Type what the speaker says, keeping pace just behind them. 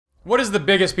What is the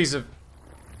biggest piece of...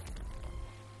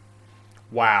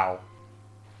 Wow.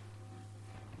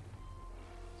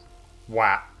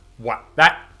 Wow. Wow.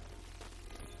 That...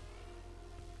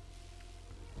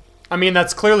 I mean,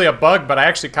 that's clearly a bug, but I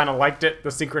actually kind of liked it.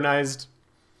 The synchronized...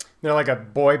 They're like a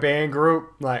boy band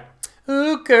group. Like,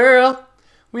 ooh, girl,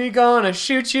 we gonna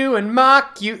shoot you and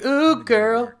mock you. Ooh,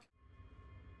 girl.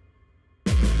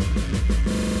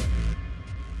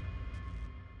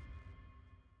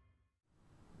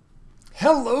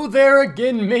 Hello there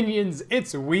again, minions.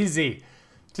 It's Wheezy.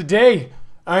 Today,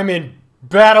 I'm in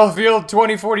Battlefield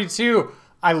 2042.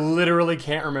 I literally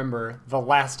can't remember the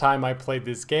last time I played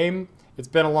this game. It's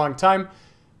been a long time.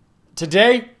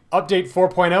 Today, update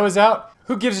 4.0 is out.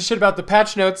 Who gives a shit about the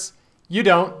patch notes? You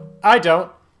don't. I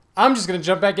don't. I'm just gonna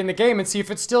jump back in the game and see if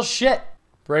it's still shit.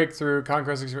 Breakthrough,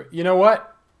 Conquest. You know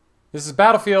what? This is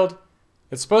Battlefield.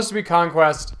 It's supposed to be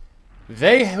Conquest.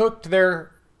 They hooked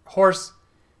their horse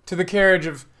to the carriage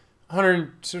of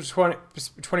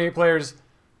 128 players.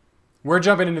 We're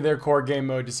jumping into their core game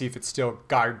mode to see if it's still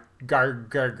goddamn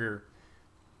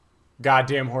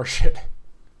horseshit.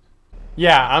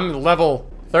 Yeah, I'm level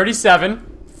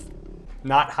 37.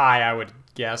 Not high, I would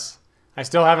guess. I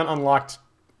still haven't unlocked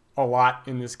a lot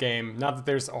in this game. Not that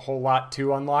there's a whole lot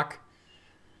to unlock,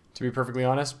 to be perfectly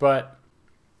honest, but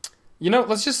you know,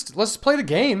 let's play the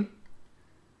game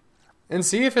and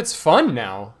see if it's fun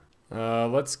now.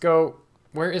 Let's go.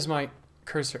 Where is my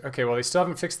cursor? Okay, well, they still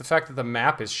haven't fixed the fact that the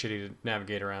map is shitty to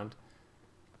navigate around.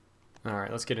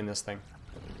 Alright, let's get in this thing.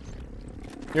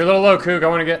 You're a little low, Coog. I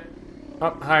want to get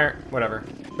up higher. Whatever.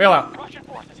 Bail out.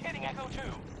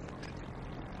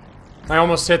 I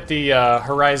almost hit the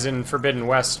Horizon Forbidden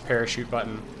West parachute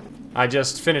button. I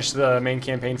just finished the main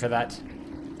campaign for that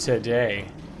today.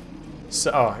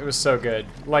 So, oh, it was so good.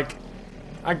 Like,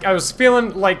 I was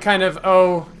feeling like kind of,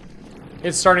 oh,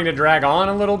 it's starting to drag on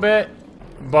a little bit,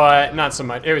 but not so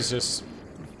much. It was just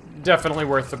definitely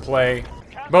worth the play.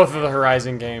 Both of the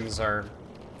Horizon games are,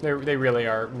 they really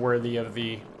are worthy of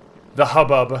the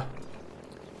hubbub,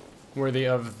 worthy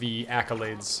of the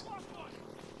accolades.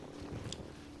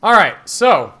 All right,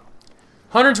 so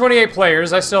 128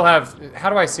 players. I still have. How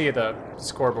do I see the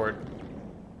scoreboard?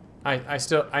 I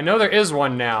know there is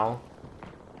one now.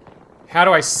 How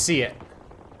do I see it?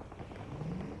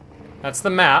 That's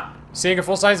the map. Seeing a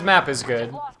full-size map is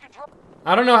good.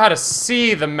 I don't know how to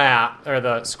see the map, or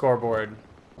the scoreboard.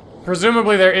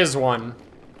 Presumably there is one.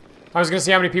 I was gonna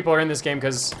see how many people are in this game,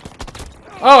 because...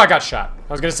 Oh, I got shot.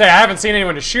 I was gonna say, I haven't seen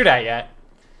anyone to shoot at yet.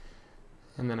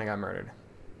 And then I got murdered.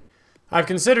 I've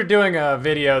considered doing a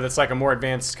video that's like a more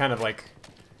advanced kind of like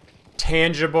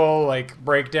tangible like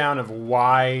breakdown of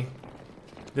why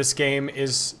this game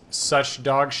is such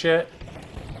dog shit.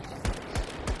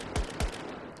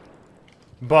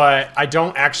 But I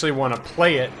don't actually want to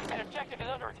play it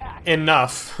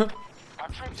enough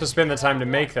to spend the time to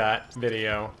make that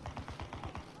video.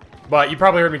 But you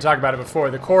probably heard me talk about it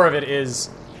before. The core of it is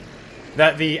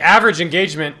that the average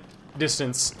engagement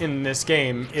distance in this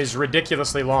game is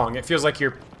ridiculously long. It feels like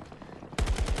you're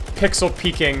pixel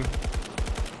peeking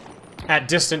at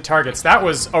distant targets. That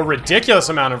was a ridiculous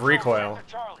amount of recoil.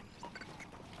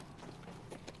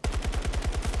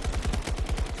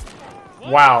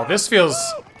 Wow, this feels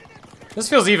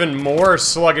even more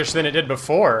sluggish than it did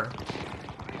before.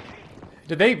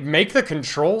 Did they make the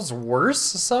controls worse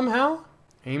somehow?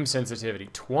 Aim sensitivity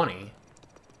 20.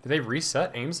 Did they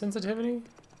reset aim sensitivity?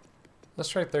 Let's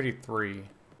try 33.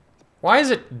 Why is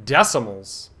it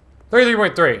decimals?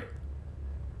 33.3.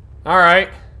 Alright.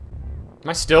 Am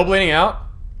I still bleeding out?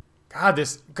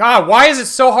 God, why is it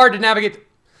so hard to navigate?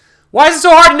 Why is it so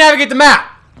hard to navigate the map?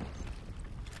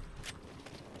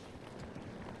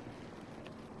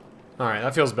 Alright,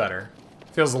 that feels better.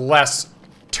 Feels less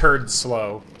turd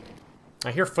slow.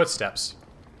 I hear footsteps.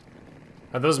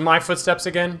 Are those my footsteps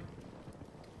again?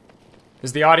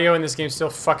 Is the audio in this game still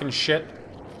fucking shit?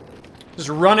 Just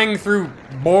running through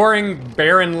boring,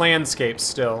 barren landscapes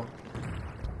still.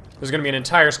 There's gonna be an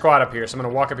entire squad up here, so I'm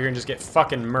gonna walk up here and just get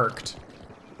fucking murked.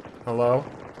 Hello?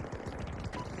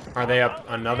 Are they up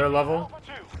another level?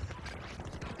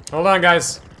 Hold on,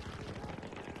 guys.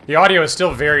 The audio is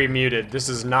still very muted. This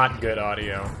is not good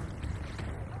audio.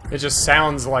 It just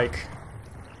sounds like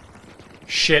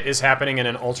shit is happening in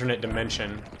an alternate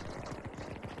dimension.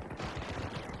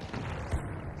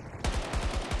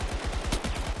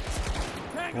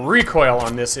 Recoil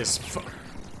on this is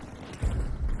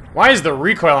why is the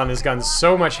recoil on this gun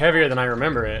so much heavier than I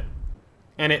remember it?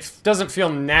 And it doesn't feel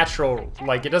natural.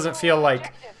 Like, it doesn't feel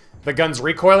like the gun's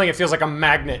recoiling. It feels like a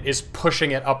magnet is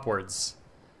pushing it upwards.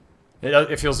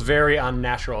 It feels very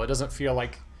unnatural. It doesn't feel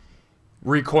like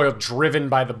recoil driven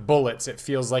by the bullets. It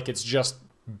feels like it's just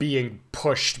being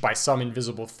pushed by some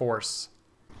invisible force.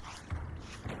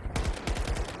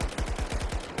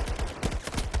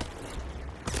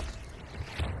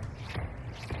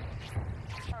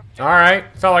 Alright,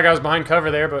 felt like I was behind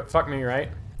cover there, but fuck me, right?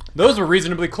 Those were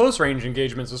reasonably close range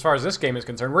engagements as far as this game is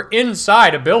concerned. We're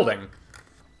inside a building.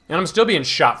 And I'm still being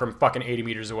shot from fucking 80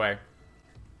 meters away.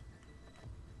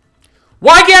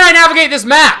 Why can't I navigate this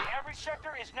map?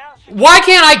 Why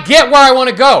can't I get where I want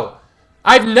to go?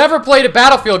 I've never played a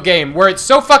Battlefield game where it's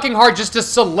so fucking hard just to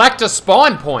select a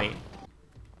spawn point.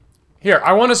 Here,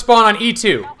 I want to spawn on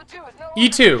E2.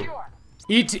 E2.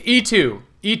 E2.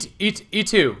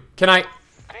 E2. Can I...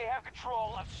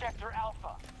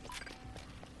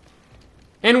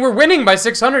 And we're winning by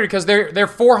 600 because they're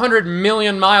 400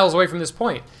 million miles away from this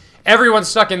point. Everyone's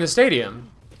stuck in the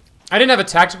stadium. I didn't have a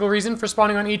tactical reason for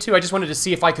spawning on E2. I just wanted to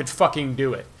see if I could fucking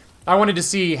do it. I wanted to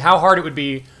see how hard it would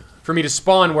be for me to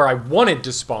spawn where I wanted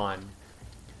to spawn.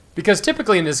 Because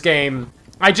typically in this game,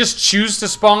 I just choose to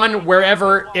spawn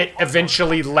wherever it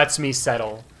eventually lets me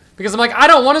settle. Because I'm like, I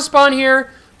don't want to spawn here,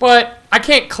 but I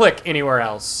can't click anywhere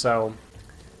else, so...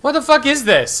 What the fuck is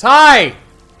this? Hi!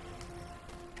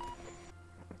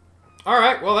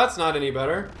 Alright, well that's not any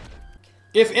better.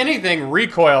 If anything,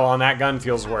 recoil on that gun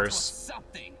feels worse.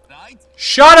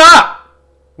 Shut up!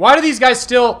 Why do these guys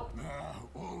still...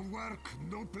 All work,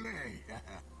 no play.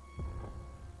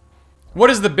 What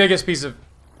is the biggest piece of...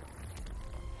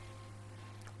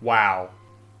 Wow.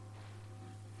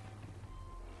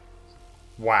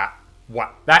 Wow.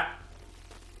 Wow. That...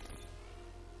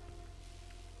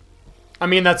 I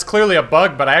mean, that's clearly a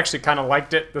bug, but I actually kind of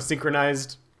liked it. The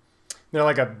synchronized... They're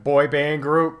like a boy band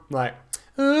group. Like,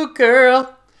 ooh,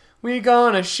 girl, we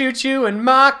gonna shoot you and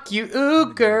mock you.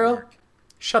 Ooh, girl.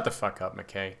 Shut the fuck up,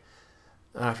 McKay.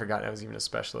 I forgot I was even a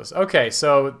specialist. Okay,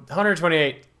 so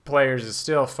 128 players is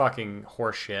still fucking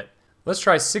horseshit. Let's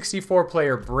try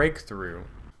 64-player breakthrough.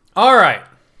 All right.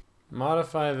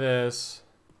 Modify this.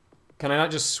 Can I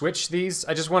not just switch these?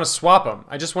 I just want to swap them.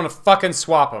 I just want to fucking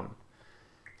swap them.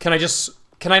 Can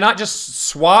I not just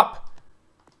swap?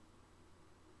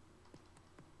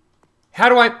 How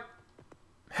do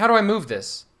I move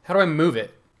this? How do I move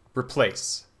it?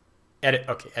 Replace. Edit.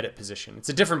 Okay, edit position. It's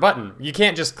a different button. You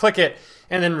can't just click it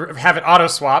and then have it auto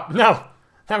swap. No,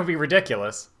 that would be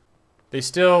ridiculous. They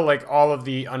still, like all of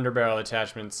the underbarrel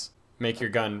attachments, make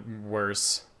your gun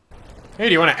worse. Hey,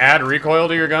 do you want to add recoil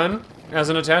to your gun as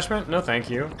an attachment? No, thank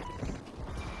you.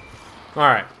 All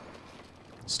right.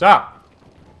 Stop.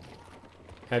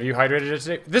 Have you hydrated it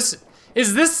today?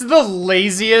 Is this the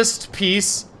laziest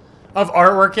piece of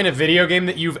artwork in a video game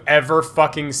that you've ever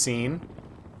fucking seen?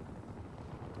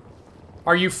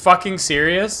 Are you fucking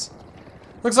serious?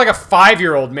 Looks like a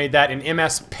 5-year-old made that in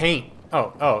MS Paint.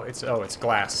 It's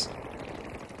glass.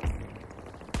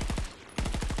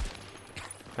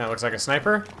 That looks like a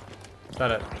sniper. Is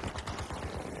that a...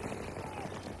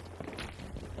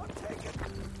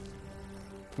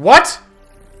 What?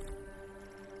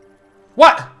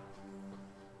 What?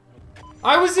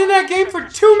 I was in that game for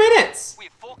 2 minutes! We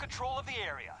have full control of the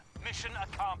area. Mission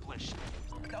accomplished.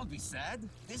 Don't be sad.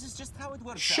 This is just how it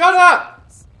works. Shut up!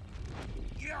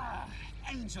 Yeah,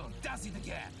 Angel does it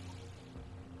again.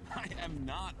 I am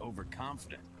not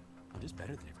overconfident. I'm just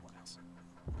better than everyone else.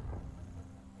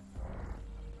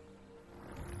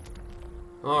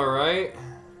 Alright.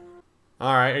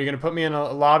 Alright, are you gonna put me in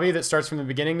a lobby that starts from the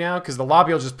beginning now? Because the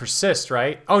lobby will just persist,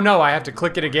 right? Oh no, I have to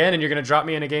click it again and you're gonna drop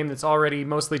me in a game that's already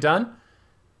mostly done?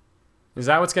 Is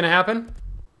that what's gonna happen?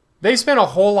 They spent a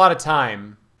whole lot of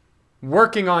time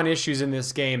working on issues in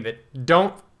this game that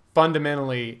don't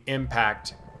fundamentally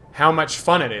impact how much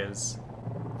fun it is.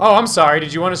 Oh, I'm sorry,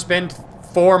 did you want to spend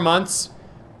 4 months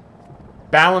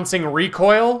balancing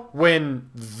recoil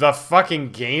when the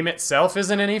fucking game itself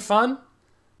isn't any fun?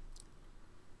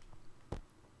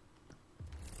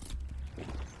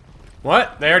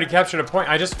 What? They already captured a point.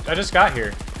 I just got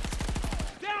here.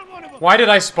 Why did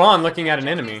I spawn looking at an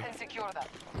enemy?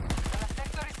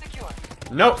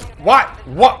 No. What?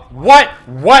 What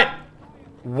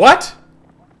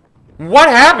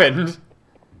happened?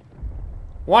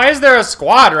 Why is there a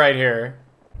squad right here?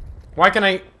 Why can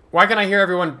I hear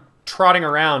everyone trotting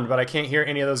around, but I can't hear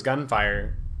any of those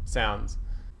gunfire sounds?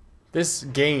 This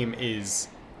game is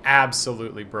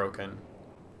absolutely broken.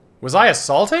 Was I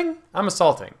assaulting? I'm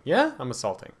assaulting. Yeah, I'm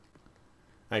assaulting.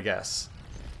 I guess.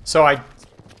 So I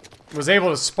was able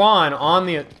to spawn on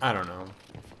the... I don't know.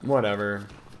 Whatever.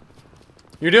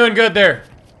 You're doing good there,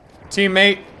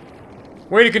 teammate.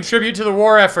 Way to contribute to the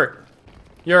war effort.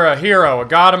 You're a hero, a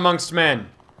god amongst men.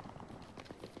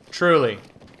 Truly.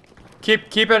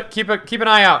 Keep an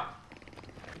eye out.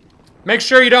 Make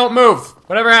sure you don't move.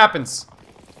 Whatever happens.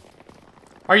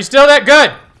 Are you still that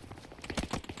good?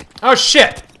 Oh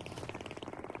shit.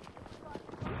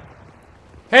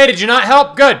 Hey, did you not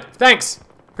help? Good. Thanks.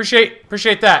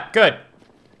 Appreciate that. Good.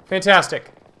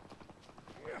 Fantastic.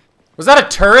 Was that a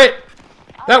turret?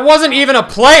 That wasn't even a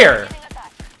player.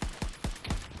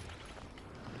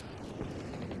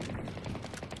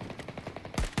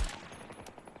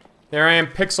 There I am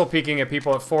pixel peeking at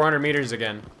people at 400 meters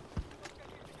again.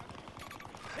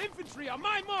 Infantry on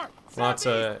my mark. Lots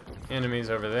of enemies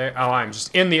over there. Oh, I'm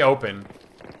just in the open.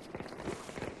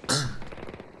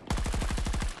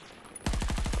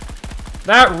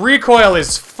 That recoil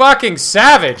is fucking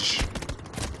savage.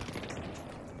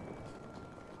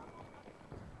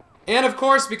 And of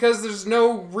course, because there's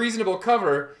no reasonable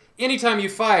cover, anytime you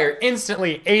fire,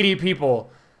 instantly 80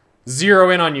 people zero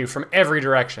in on you from every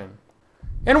direction.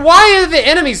 And why are the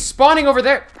enemies spawning over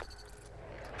there?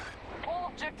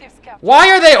 All objectives captured. Why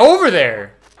are they over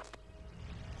there?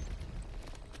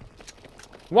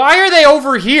 Why are they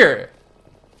over here?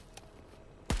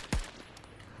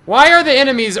 Why are the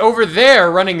enemies over there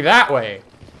running that way?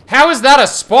 How is that a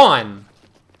spawn?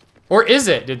 Or is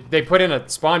it? Did they put in a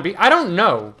spawn I don't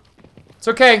know. It's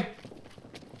okay.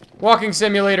 Walking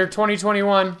Simulator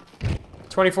 2021,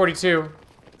 2042.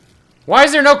 Why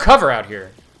is there no cover out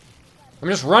here? I'm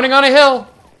just running on a hill.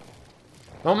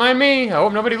 Don't mind me. I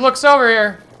hope nobody looks over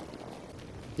here.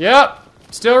 Yep.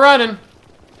 Still running.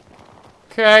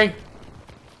 Okay.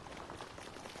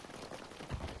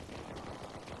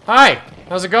 Hi.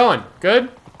 How's it going? Good?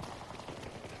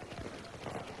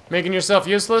 Making yourself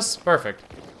useless? Perfect.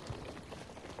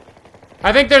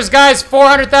 I think there's guys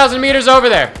 400,000 meters over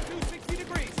there. 260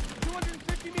 degrees.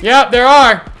 250 meters. Yep, there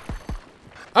are.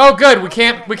 Oh, good. We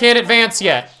can't advance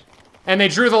yet. And they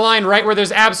drew the line right where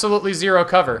there's absolutely zero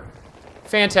cover.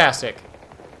 Fantastic.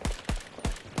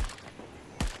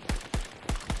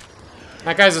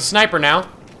 That guy's a sniper now.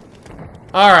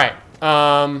 All right.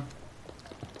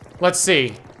 Let's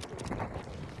see.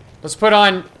 Let's put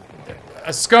on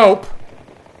a scope.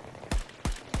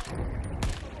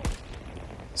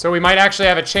 So we might actually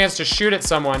have a chance to shoot at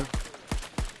someone.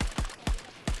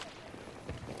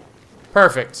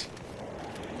 Perfect.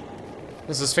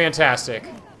 This is fantastic.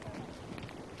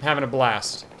 Having a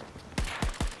blast.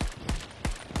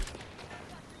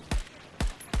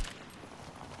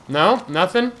 No?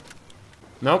 Nothing?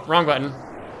 Nope, wrong button.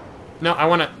 No,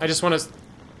 I just wanna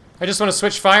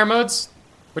switch fire modes?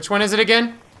 Which one is it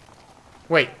again?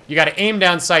 Wait, you gotta aim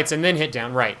down sights and then hit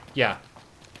down, right, yeah.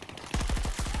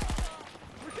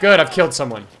 Good, I've killed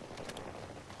someone.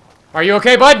 Are you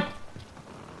okay, bud?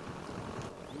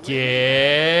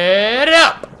 Get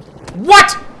up!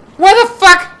 What? Where the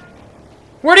fuck?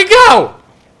 Where'd he go?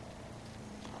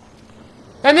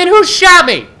 And then who shot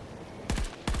me?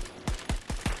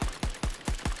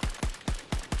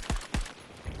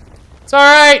 It's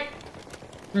alright.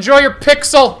 Enjoy your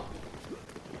pixel.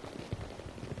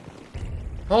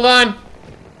 Hold on.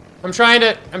 I'm trying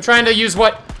to use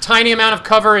what tiny amount of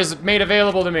cover is made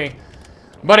available to me.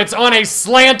 But it's on a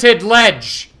slanted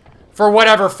ledge. For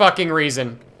whatever fucking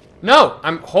reason. No,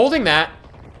 I'm holding that.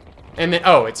 And then,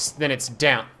 oh, then it's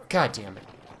down. God damn it.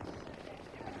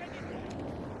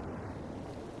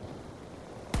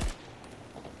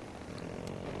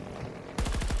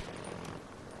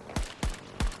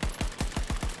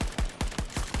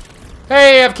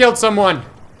 Hey, I've killed someone.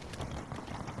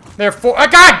 They're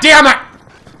God damn it!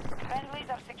 Friendlies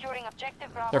are securing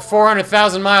objective Bravo. They're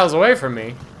 400,000 miles away from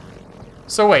me.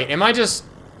 So wait, am I just...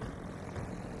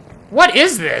 What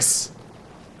is this?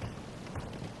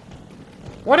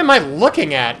 What am I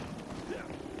looking at?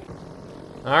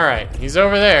 Alright, he's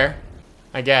over there.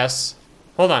 I guess.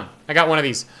 Hold on, I got one of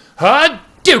these.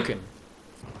 Hadouken!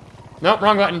 Nope,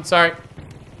 wrong button, sorry.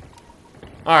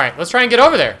 Alright, let's try and get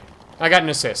over there. I got an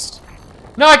assist.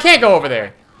 No, I can't go over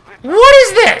there. What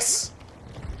is this?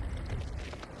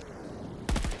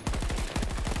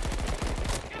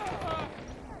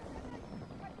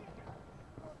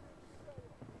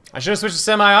 I should have switched to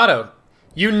semi-auto.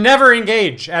 You never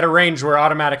engage at a range where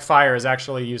automatic fire is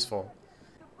actually useful.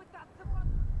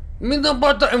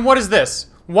 And what is this?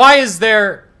 Why is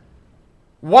there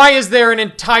an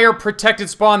entire protected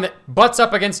spawn that butts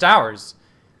up against ours?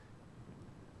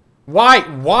 Why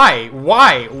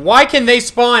can they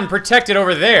spawn protected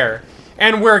over there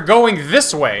and we're going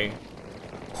this way?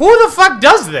 Who the fuck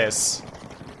does this?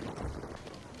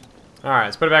 Alright,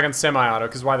 let's put it back on semi-auto,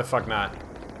 because why the fuck not?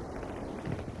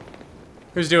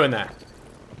 Who's doing that?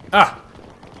 Ah!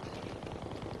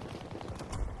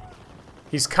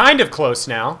 He's kind of close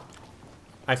now.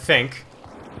 I think.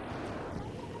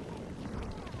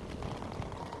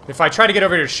 If I try to get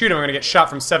over here to shoot him, I'm gonna get shot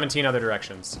from 17 other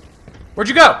directions. Where'd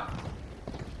you go?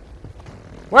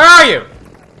 Where are you?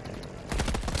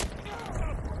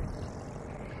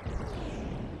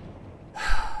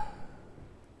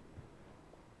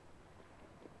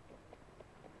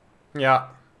 Yeah.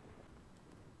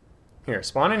 Here,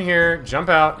 spawn in here, jump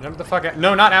out, jump the fuck out.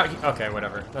 No, not out. Okay,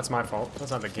 whatever. That's my fault.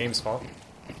 That's not the game's fault.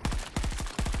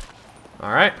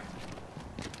 Alright.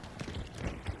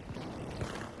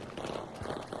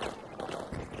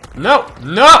 No!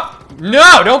 No!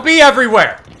 No! Don't be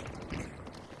everywhere!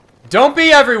 Don't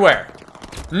be everywhere!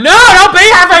 No! Don't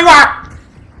be everywhere!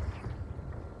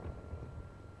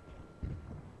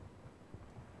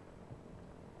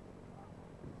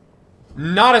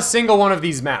 Not a single one of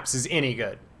these maps is any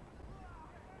good.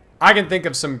 I can think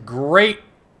of some great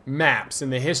maps in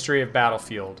the history of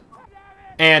Battlefield.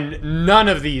 And none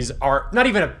of these are, not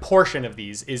even a portion of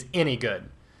these is any good.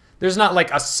 There's not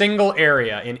like a single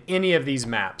area in any of these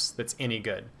maps that's any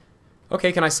good.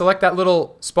 Okay, can I select that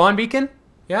little spawn beacon?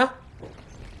 Yeah? You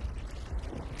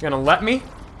gonna let me?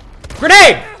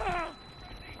 Grenade!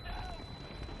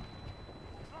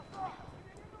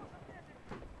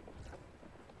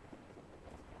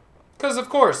 Because of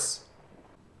course.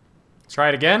 Let's try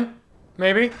it again,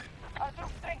 maybe? Our troop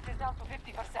strength is down to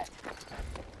 50%.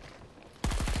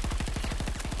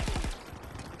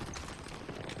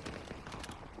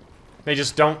 They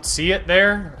just don't see it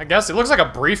there, I guess. It looks like a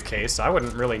briefcase. I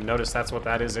wouldn't really notice that's what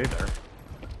that is either.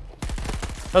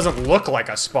 Doesn't look like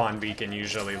a spawn beacon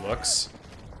usually looks.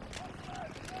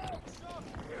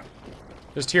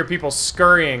 Just hear people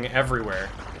scurrying everywhere.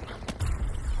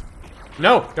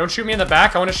 No, don't shoot me in the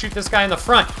back. I want to shoot this guy in the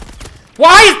front.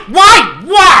 Why? Why?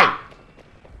 Why?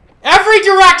 Every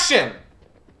direction!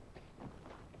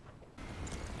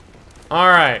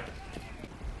 Alright.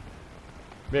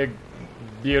 Big,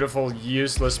 beautiful,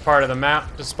 useless part of the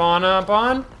map to spawn up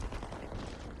on.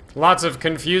 Lots of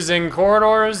confusing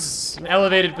corridors, and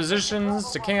elevated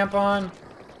positions to camp on.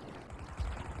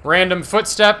 Random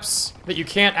footsteps that you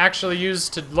can't actually use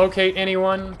to locate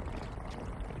anyone.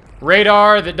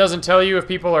 Radar that doesn't tell you if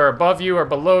people are above you or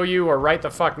below you or right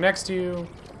the fuck next to you.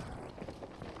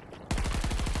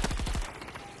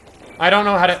 I don't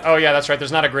know how to... Oh yeah, that's right.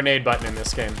 There's not a grenade button in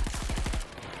this game.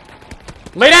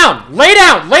 Lay down! Lay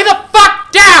down! Lay the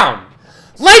fuck down!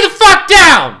 Lay the fuck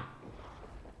down!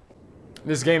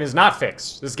 This game is not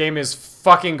fixed. This game is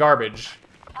fucking garbage.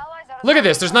 Look at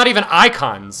this. There's not even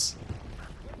icons.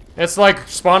 It's like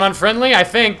spawn on friendly, I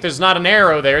think. There's not an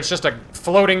arrow there. It's just a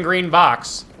floating green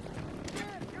box.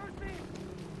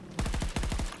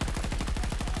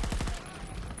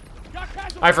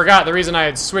 I forgot the reason I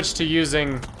had switched to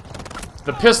using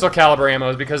the pistol caliber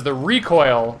ammo is because the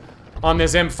recoil on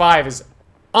this M5 is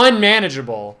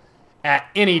unmanageable at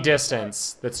any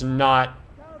distance that's not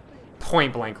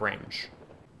point blank range.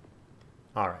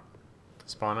 All right,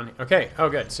 spawn on. Okay, oh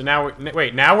good. So now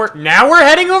wait, now we're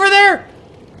heading over there.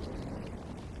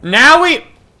 Now we.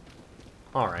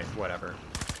 All right, whatever.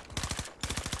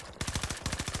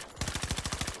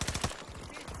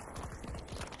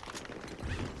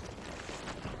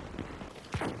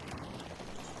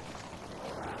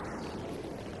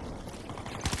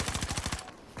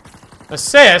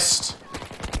 Assist?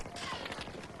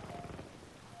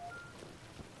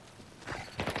 They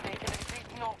can retreat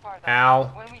no further.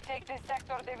 Ow. When we take this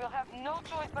sector, they will have no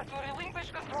choice but to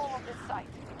relinquish control of this site.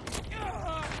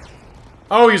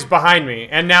 Oh, he's behind me,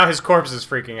 and now his corpse is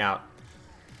freaking out.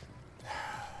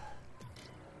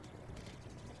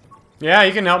 Yeah,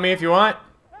 you can help me if you want.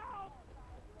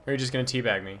 Or are you just gonna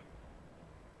teabag me?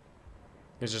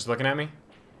 He's just looking at me?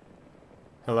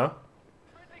 Hello?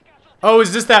 Oh,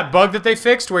 is this that bug that they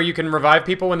fixed where you can revive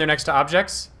people when they're next to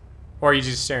objects? Or are you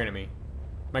just staring at me?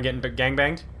 Am I getting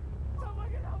gangbanged?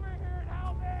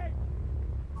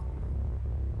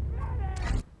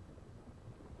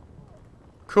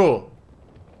 Cool.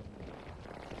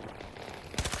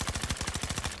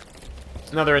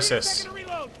 Another assist.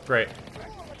 Great.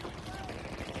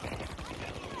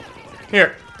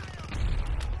 Here.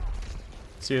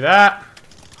 See that?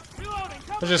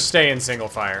 Let's just stay in single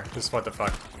fire. Just what the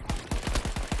fuck.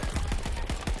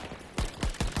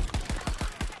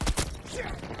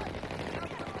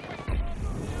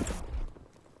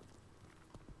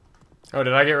 Oh,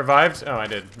 did I get revived? Oh, I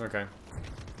did. Okay.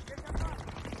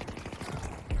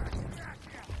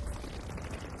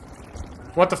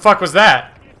 What the fuck was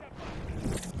that?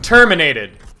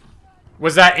 Terminated.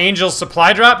 Was that Angel's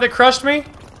supply drop that crushed me?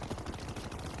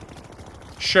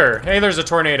 Sure. Hey, there's a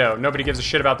tornado. Nobody gives a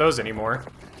shit about those anymore.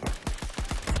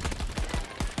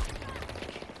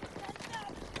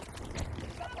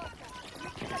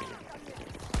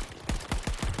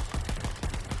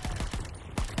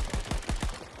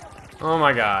 Oh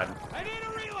my god. I need a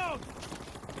reload!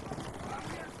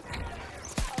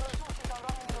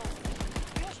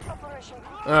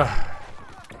 Ugh.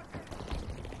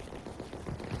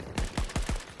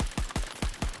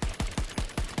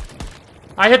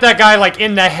 I hit that guy, like,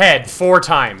 in the head 4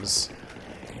 times.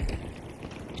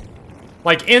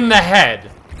 Like, in the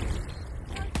head.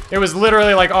 It was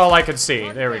literally, like, all I could see.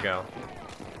 There we go.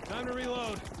 Time to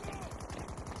reload.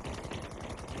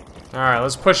 Alright,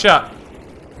 let's push up.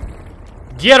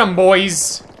 Get 'em,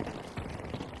 boys!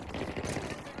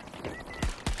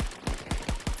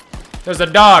 There's a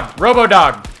dog.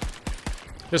 Robo-dog.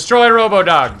 Destroy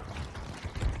Robo-dog.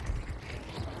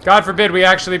 God forbid we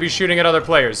actually be shooting at other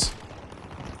players.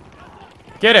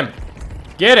 Get him.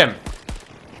 Get him.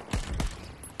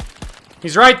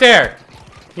 He's right there.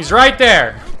 He's right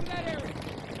there.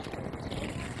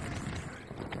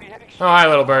 Oh, hi,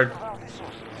 little bird.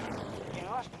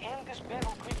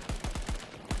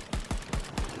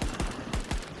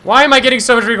 Why am I getting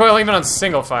so much recoil even on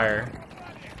single fire?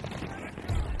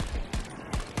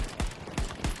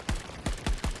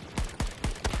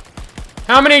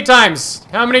 How many times?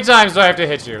 How many times do I have to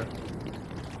hit you?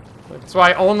 That's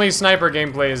why only sniper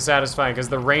gameplay is satisfying, because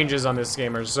the ranges on this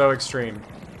game are so extreme.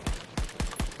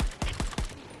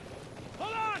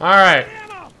 Alright.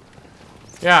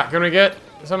 Yeah, can we get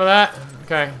some of that?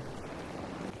 Okay.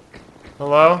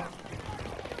 Hello?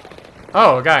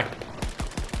 Oh, a guy.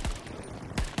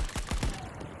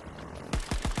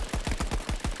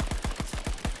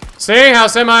 See how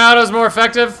semi-auto is more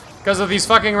effective because of these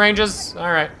fucking ranges?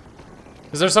 Alright.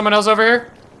 Is there someone else over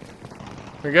here?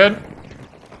 We good?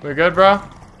 We good, bro?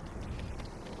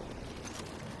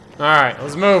 Alright,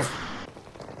 let's move.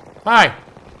 Hi.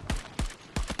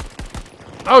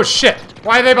 Oh shit!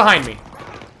 Why are they behind me?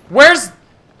 Where's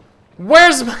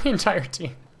my entire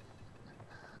team?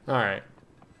 Alright.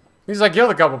 At least I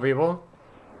killed a couple people.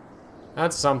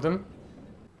 That's something.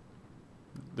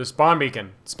 The spawn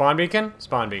beacon. Spawn beacon?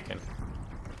 Spawn beacon.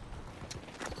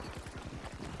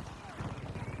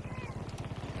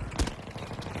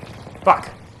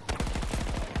 Fuck.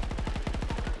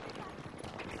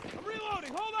 I'm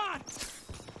reloading, hold on!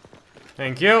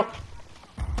 Thank you.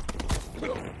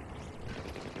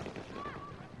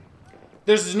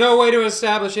 There's no way to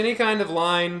establish any kind of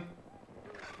line.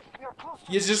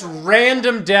 It's just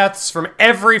random deaths from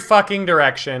every fucking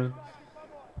direction.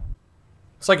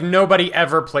 It's like nobody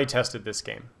ever play tested this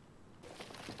game.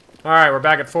 Alright, we're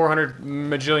back at 400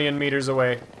 majillion meters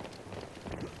away.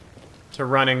 To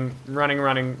running.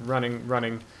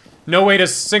 No way to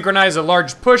synchronize a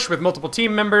large push with multiple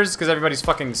team members because everybody's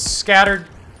fucking scattered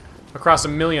across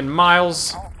 1,000,000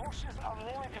 miles.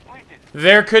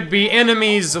 There could be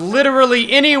enemies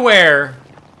literally anywhere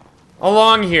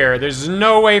along here. There's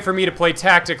no way for me to play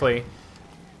tactically.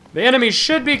 The enemies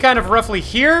should be kind of roughly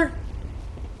here,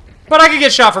 but I could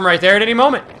get shot from right there at any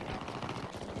moment.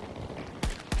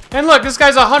 And look, this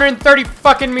guy's 130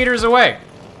 fucking meters away.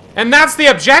 And that's the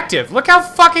objective. Look how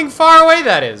fucking far away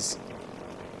that is.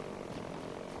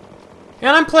 And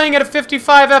I'm playing at a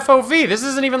 55 FOV. This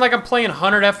isn't even like I'm playing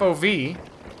 100 FOV.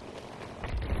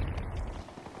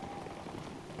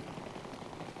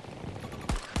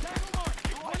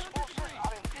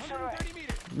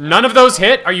 None of those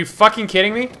hit? Are you fucking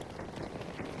kidding me?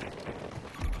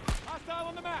 Hostile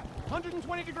on the map.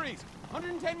 120 degrees.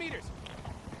 110 meters.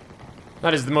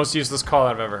 That is the most useless call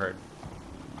I've ever heard.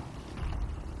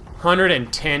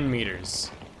 110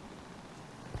 meters.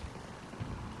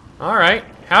 Alright.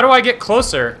 How do I get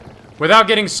closer without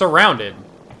getting surrounded?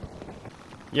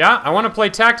 Yeah, I want to play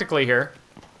tactically here.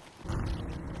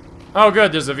 Oh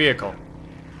good, there's a vehicle.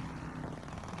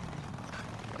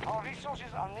 Our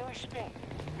resources are nearly spent.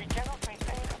 We cannot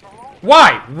maintain it alone.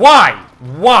 Why? Why?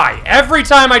 Why? Every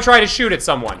time I try to shoot at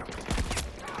someone.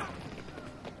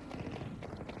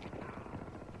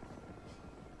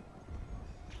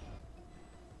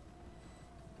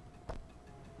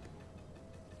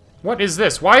 What is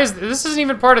this? Why is this isn't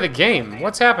even part of the game?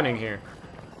 What's happening here?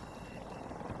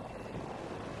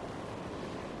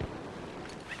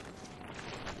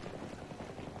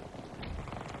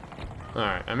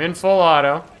 Alright, I'm in full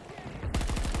auto.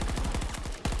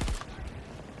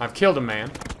 I've killed a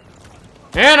man.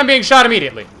 And I'm being shot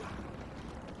immediately.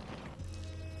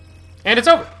 And it's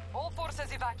over. All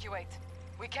forces evacuate.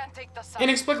 We can't take the site.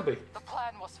 Inexplicably. The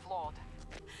plan was flawed.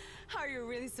 Are you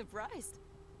really surprised?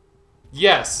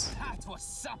 Yes. That was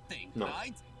something, No.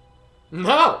 right?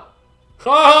 No.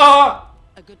 Ah!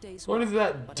 A good day's What work, is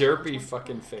that but derpy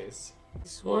fucking face?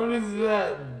 What is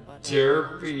that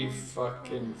derpy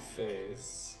fucking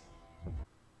face?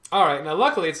 Alright, now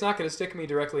luckily it's not going to stick me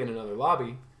directly in another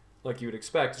lobby. like you would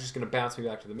expect. It's just going to bounce me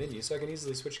back to the menu, so I can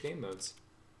easily switch game modes.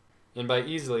 And by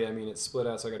easily, I mean it's split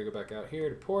out, so I got to go back out here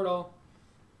to Portal.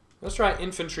 Let's try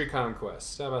Infantry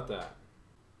Conquest. How about that?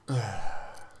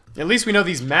 At least we know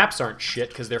these maps aren't shit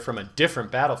because they're from a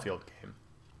different Battlefield game.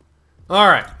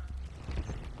 Alright.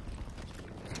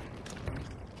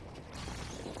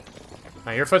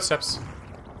 I hear footsteps.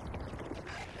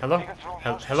 Hello?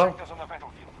 Hello?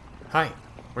 Hi.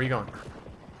 Where are you going?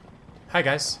 Hi,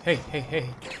 guys. Hey, hey, hey.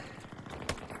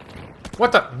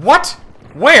 What the? What?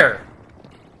 Where?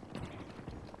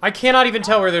 I cannot even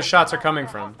tell where those shots are coming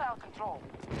from.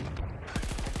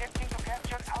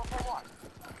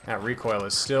 That recoil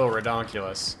is still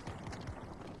redonkulous.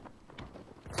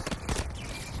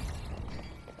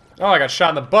 Oh, I got shot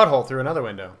in the butthole through another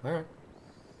window. Alright.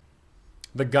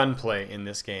 The gunplay in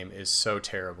this game is so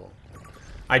terrible.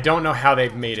 I don't know how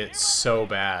they've made it so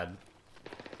bad.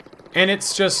 And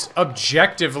it's just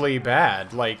objectively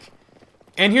bad. Like,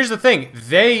 and here's the thing.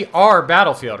 They are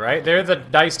Battlefield, right? They're the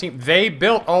DICE team. They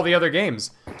built all the other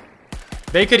games.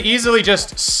 They could easily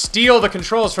just steal the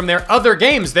controls from their other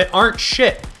games that aren't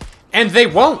shit. And they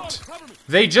won't.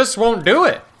 They just won't do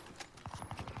it.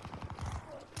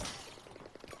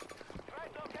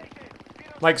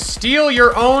 Like, steal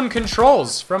your own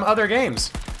controls from other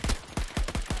games.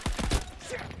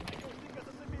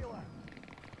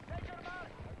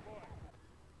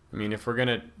 I mean, if we're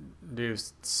gonna do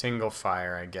single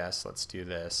fire, I guess, let's do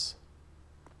this.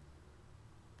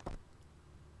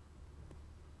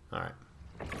 Alright.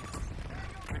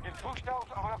 We've been pushed out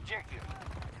of our objective.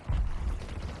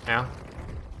 Ow.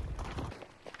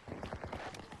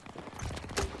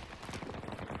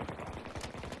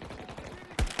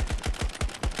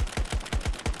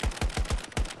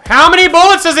 How many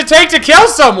bullets does it take to kill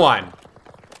someone?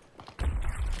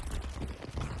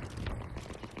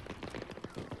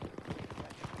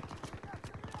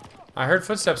 I heard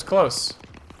footsteps close.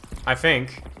 I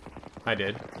think. I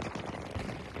did.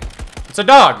 It's a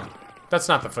dog! That's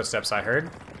not the footsteps I heard.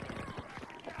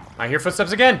 I hear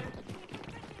footsteps again.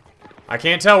 I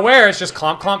can't tell where, it's just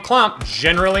clomp, clomp, clomp,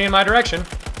 generally in my direction.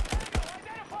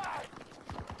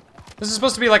 This is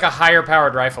supposed to be like a higher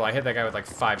powered rifle. I hit that guy with like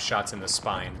 5 shots in the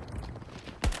spine.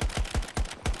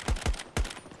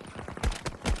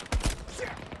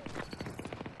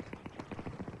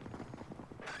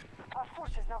 Our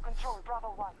forces now control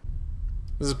Bravo 1.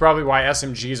 This is probably why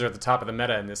SMGs are at the top of the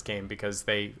meta in this game, because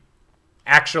they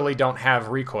actually don't have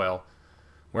recoil.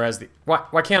 Whereas the...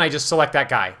 Why can't I just select that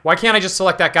guy? Why can't I just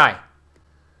select that guy?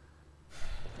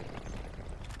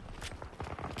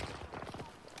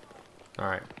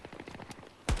 Alright.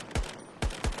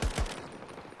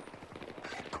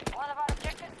 One of our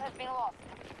objectives has been lost.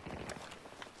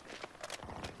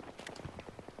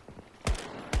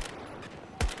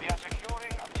 We are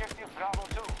securing objective Bravo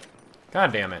 2.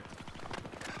 God damn it.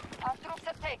 Our troops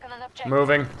have taken an objective.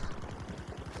 Moving.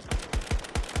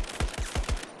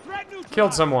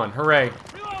 Killed someone. Hooray.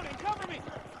 Reloading, cover me.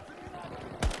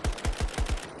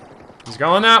 He's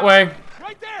going that way.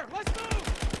 Right there, let's move.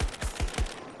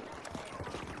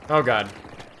 Oh god.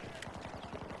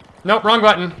 Nope, wrong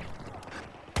button.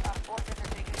 Our forces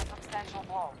have taken a substantial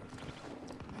blow.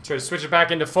 Tried to switch it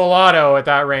back into full auto at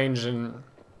that range, and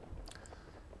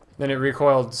then it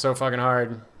recoiled so fucking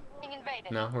hard. Being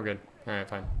invaded. No, we're good. Alright,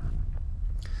 fine.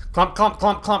 Clomp, clomp,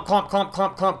 clomp, clomp, clomp, clomp,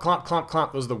 clomp, clomp, clomp, clomp,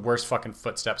 clomp. Those are the worst fucking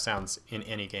footstep sounds in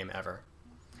any game ever.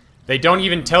 They don't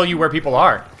even tell you where people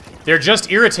are. They're just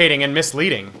irritating and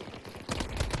misleading.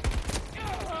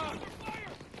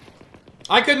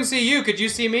 I couldn't see you. Could you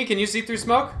see me? Can you see through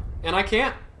smoke? And I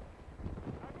can't?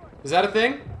 Is that a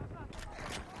thing?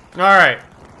 Alright.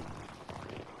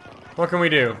 What can we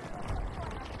do?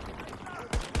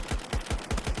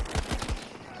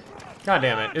 God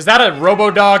damn it. Is that a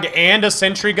Robo-Dog and a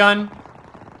sentry gun?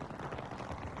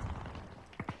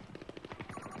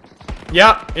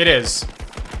 Yep, it is.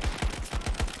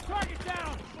 Target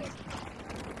down.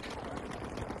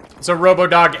 It's a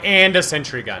Robo-Dog and a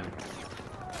sentry gun.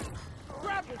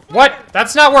 What?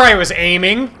 That's not where I was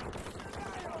aiming.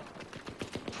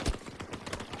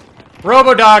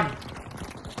 Robo-Dog.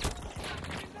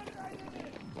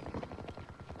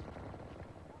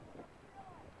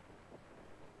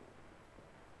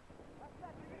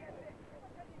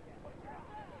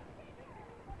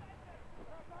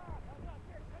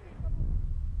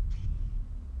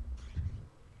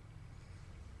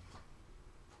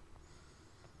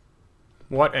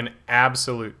 What an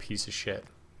absolute piece of shit.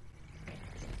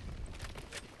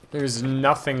 There's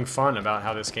nothing fun about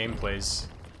how this game plays.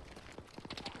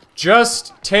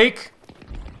 Just take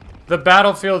the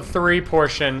Battlefield 3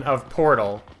 portion of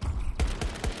Portal,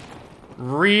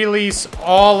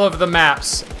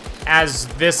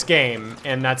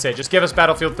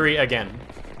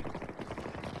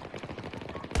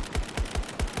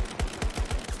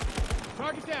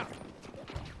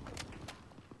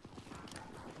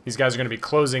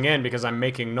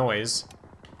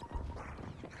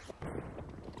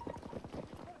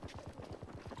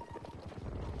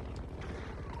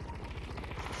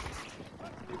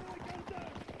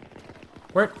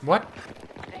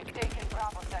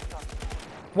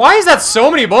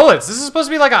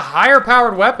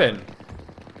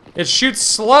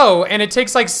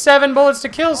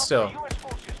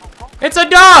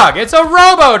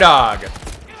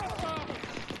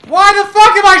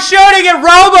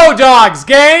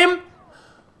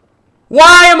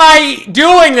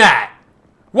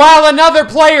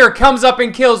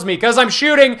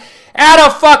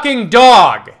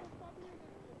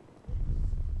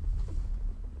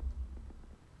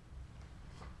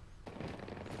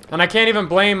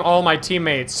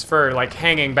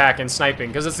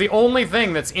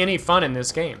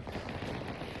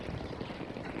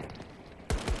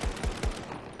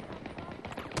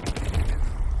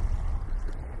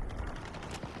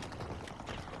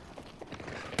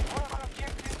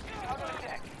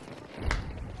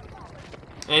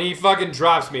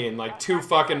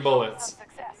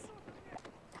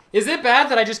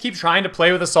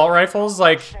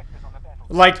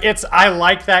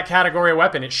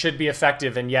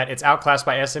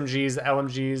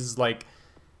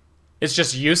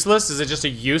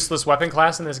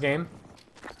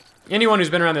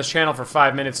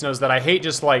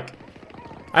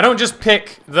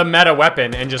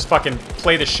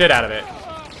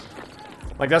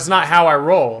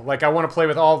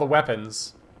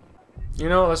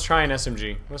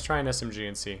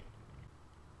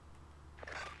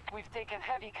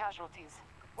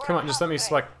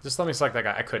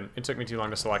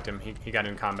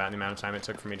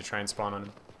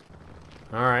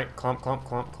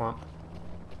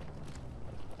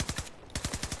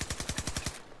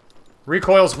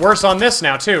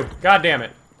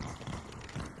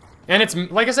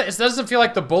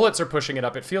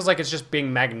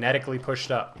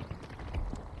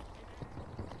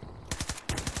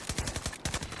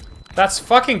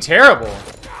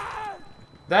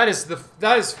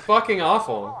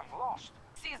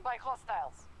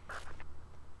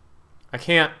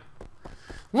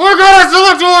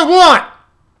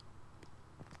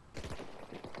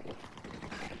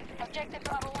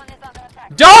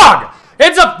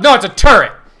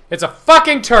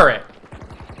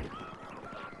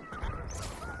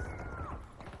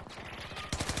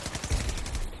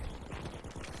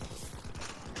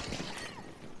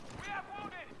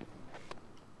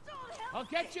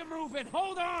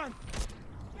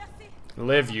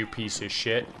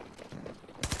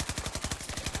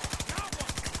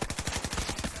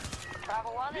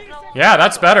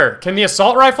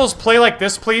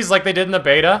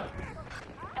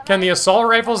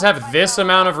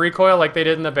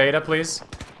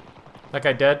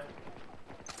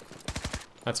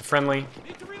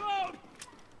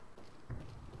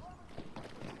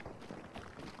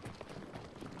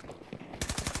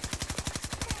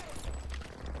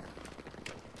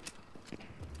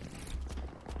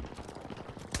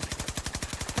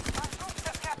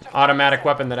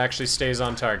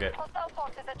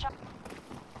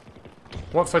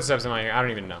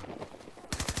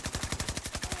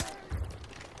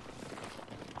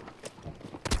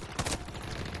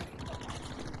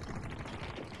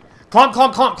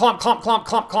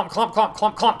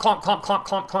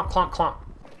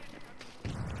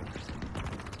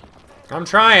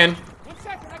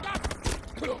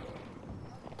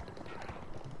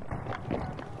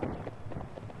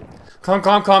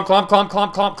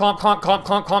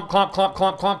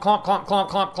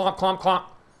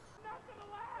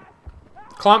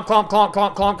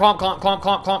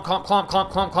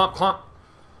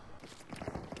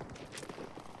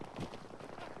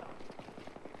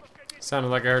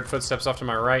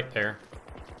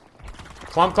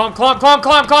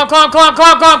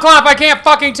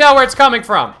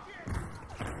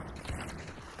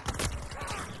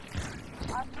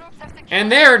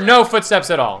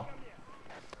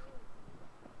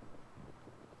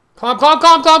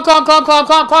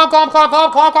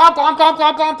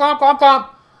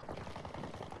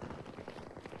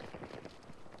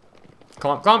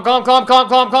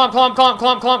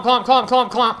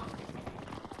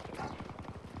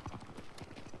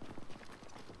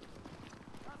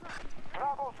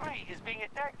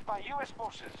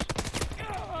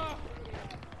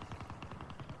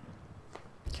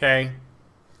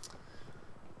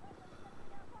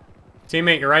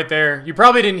 Teammate, you're right there. You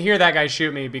probably didn't hear that guy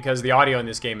shoot me because the audio in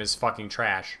this game is fucking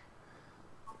trash.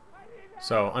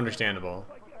 So, understandable.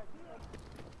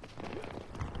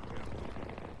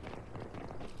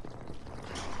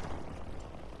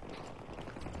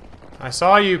 I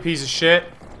saw you, piece of shit.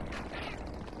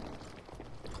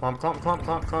 Clump, clump, clump,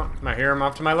 clump, clump. I hear him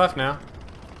off to my left now.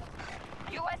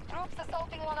 U.S. troops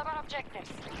assaulting one of our objectives.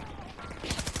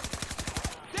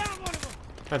 Down one of them.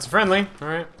 That's friendly.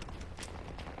 Alright.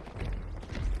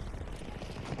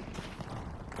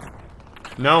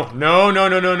 No, no, no,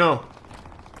 no, no, no.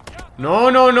 No,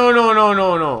 no, no, no, no,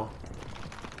 no, no.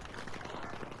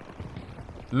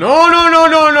 No, no, no,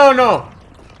 no, no, no.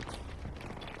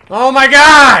 Oh my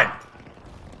god!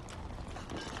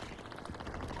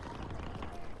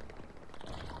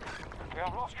 We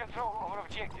have lost control over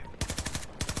objective.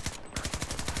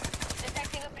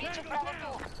 Detecting a breach of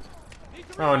Bravo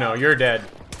 2. Oh no, you're dead.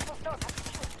 Hostiles have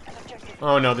secured an objective.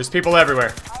 Oh no, there's people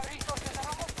everywhere. Our resources are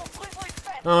almost completely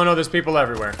spent. Oh no, there's people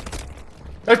everywhere.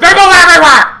 There's people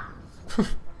everywhere!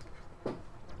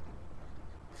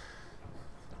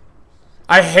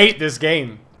 I hate this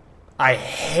game. I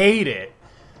hate it.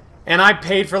 And I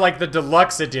paid for like the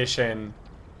deluxe edition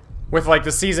with like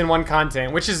the season 1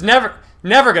 content, which is never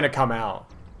gonna come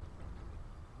out.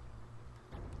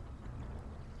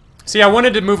 See, I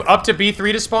wanted to move up to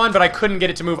B3 to spawn, but I couldn't get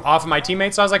it to move off of my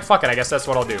teammates, so I was like, fuck it, I guess that's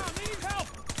what I'll do.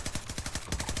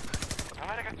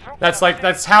 American troops.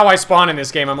 That's how I spawn in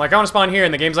this game. I'm like, I want to spawn here,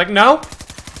 and the game's like, no.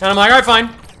 And I'm like, alright,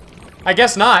 fine. I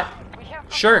guess not. We have control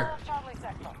Sure. of Charlie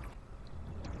sector.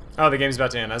 Oh, the game's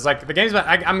about to end. I was like, the game's about...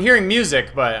 I'm hearing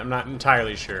music, but I'm not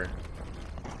entirely sure.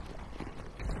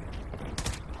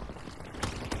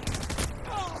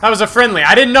 That was a friendly.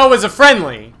 I didn't know it was a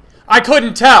friendly. I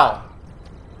couldn't tell.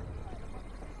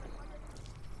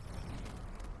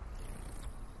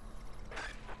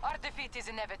 Our defeat is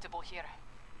inevitable here,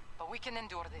 but we can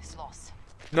endure this loss.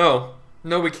 No.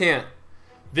 No, we can't.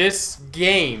 This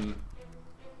game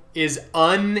is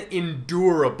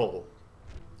unendurable.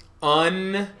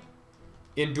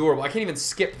 Unendurable. I can't even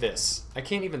skip this. I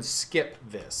can't even skip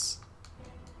this.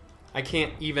 I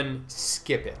can't even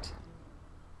skip it.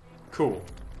 Cool.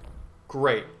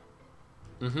 Great.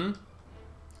 Mm-hmm.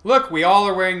 Look, we all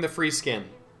are wearing the free skin.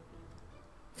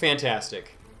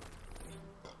 Fantastic.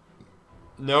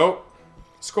 Nope.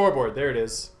 Scoreboard. There it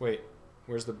is. Wait.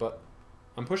 Where's the button?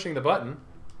 I'm pushing the button.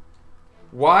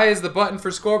 Why is the button for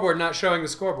scoreboard not showing the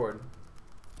scoreboard?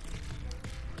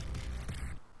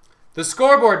 The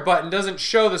scoreboard button doesn't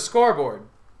show the scoreboard.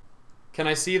 Can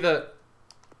I see the...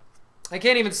 I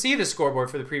can't even see the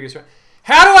scoreboard for the previous round.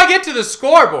 How do I get to the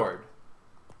scoreboard?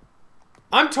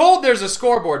 I'm told there's a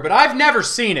scoreboard, but I've never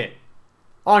seen it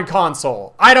on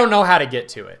console. I don't know how to get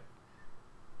to it.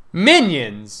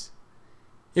 Minions,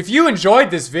 if you enjoyed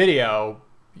this video,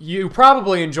 you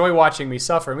probably enjoy watching me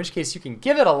suffer, in which case you can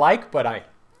give it a like, but I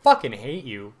fucking hate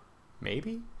you.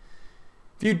 Maybe?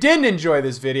 If you didn't enjoy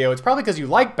this video, it's probably because you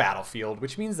like Battlefield,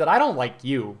 which means that I don't like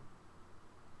you.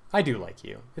 I do like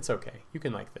you. It's okay. You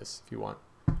can like this if you want.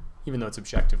 Even though it's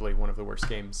objectively one of the worst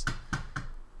games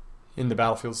in the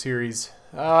Battlefield series.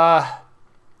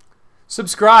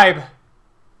 Subscribe.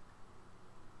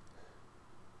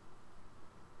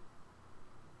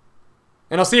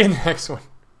 And I'll see you in the next one.